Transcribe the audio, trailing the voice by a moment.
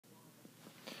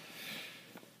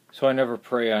So I never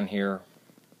pray on here,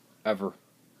 ever.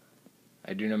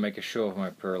 I do not make a show of my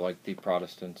prayer like the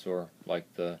Protestants or like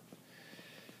I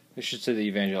should say the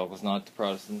evangelicals, not the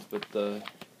Protestants, but the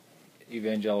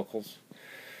evangelicals.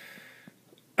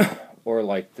 Or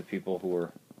like the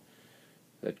people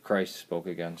that Christ spoke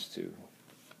against, to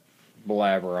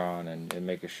blabber on and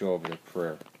make a show of their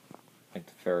prayer, like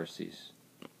the Pharisees.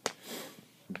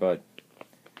 But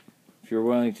if you're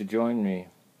willing to join me,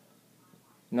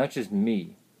 not just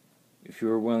me, if you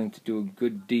are willing to do a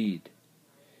good deed,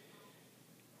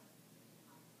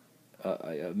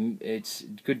 it's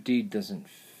good deed doesn't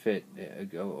fit.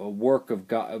 A work of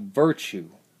God, a virtue,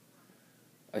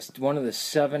 one of the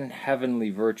 7 heavenly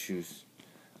virtues,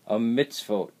 a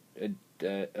mitzvot.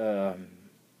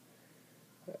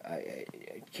 I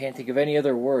can't think of any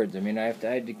other words. I mean, I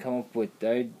had to come up with.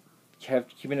 I have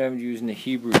to keep using the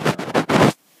Hebrew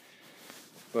term.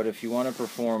 But if you want to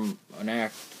perform an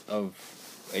act of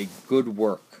a good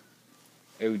work,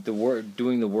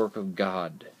 doing the work of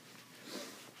God,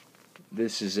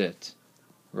 this is it,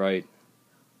 right?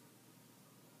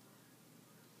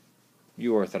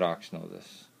 You Orthodox know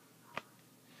this.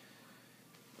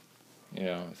 You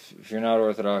know, if you're not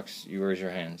Orthodox, you raise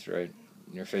your hands, right?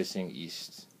 You're facing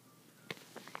east.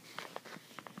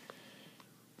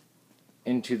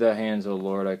 Into thy hands, O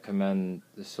Lord, I commend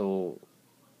the soul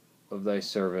of thy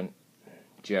servant,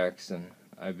 Jackson.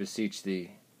 I beseech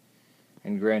thee,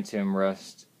 and grant him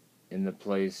rest in the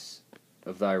place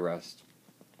of thy rest,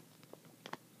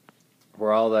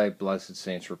 where all thy blessed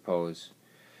saints repose,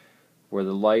 where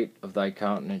the light of thy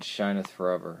countenance shineth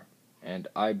forever. And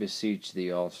I beseech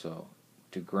thee also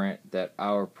to grant that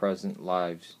our present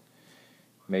lives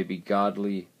may be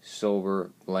godly, sober,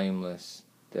 blameless,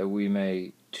 that we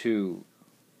too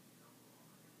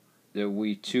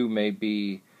may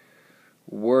be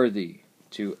worthy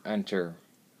to enter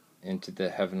into the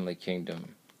heavenly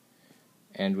kingdom,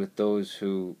 and with those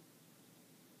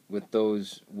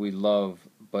we love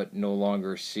but no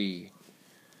longer see.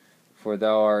 For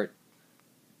thou art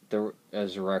the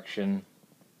resurrection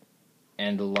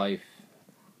and the life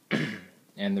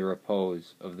and the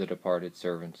repose of the departed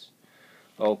servants.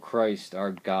 O Christ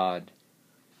our God,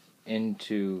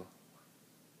 unto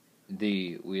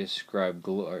thee we ascribe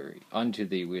glory,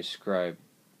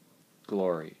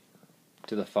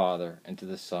 to the Father, and to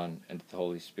the Son, and to the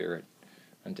Holy Spirit,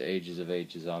 unto ages of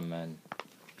ages. Amen.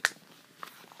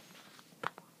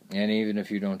 And even if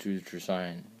you don't do the true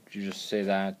sign, you just say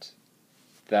that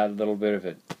little bit of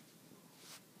it,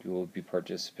 you will be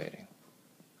participating.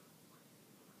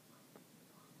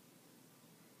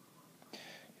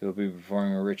 You will be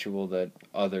performing a ritual that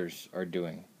others are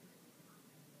doing.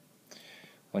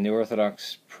 When the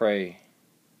Orthodox pray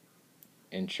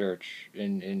in church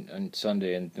on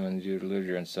Sunday, and when they do the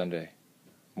liturgy on Sunday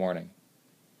morning,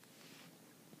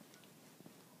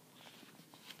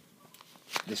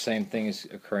 the same thing is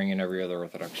occurring in every other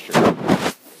Orthodox church.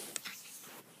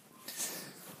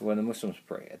 When the Muslims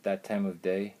pray at that time of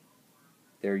day,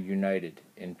 they're united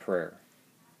in prayer.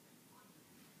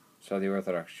 So the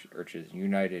Orthodox Church is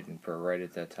united in prayer right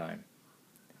at that time.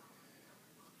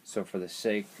 So for the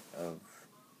sake of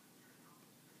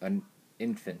an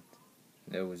infant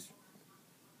that was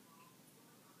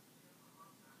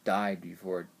died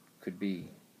before it could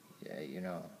be,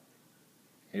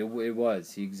 it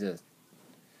was, he exists.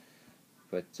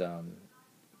 But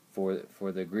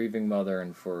for the grieving mother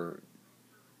and for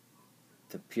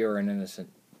the pure and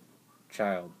innocent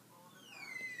child,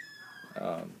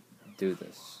 do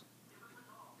this.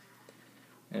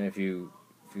 And if you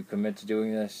commit to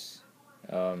doing this,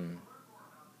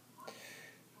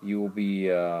 you will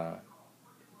be.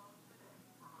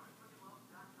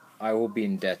 I will be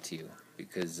in debt to you,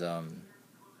 because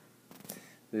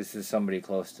this is somebody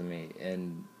close to me,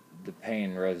 and the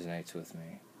pain resonates with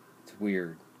me. It's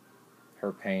weird.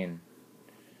 Her pain.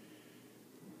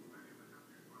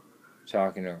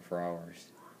 Talking to her for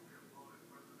hours.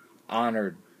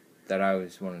 Honored that I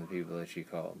was one of the people that she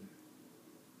called.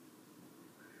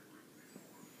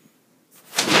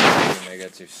 I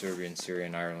got to Serbia and Syria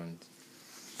and Ireland.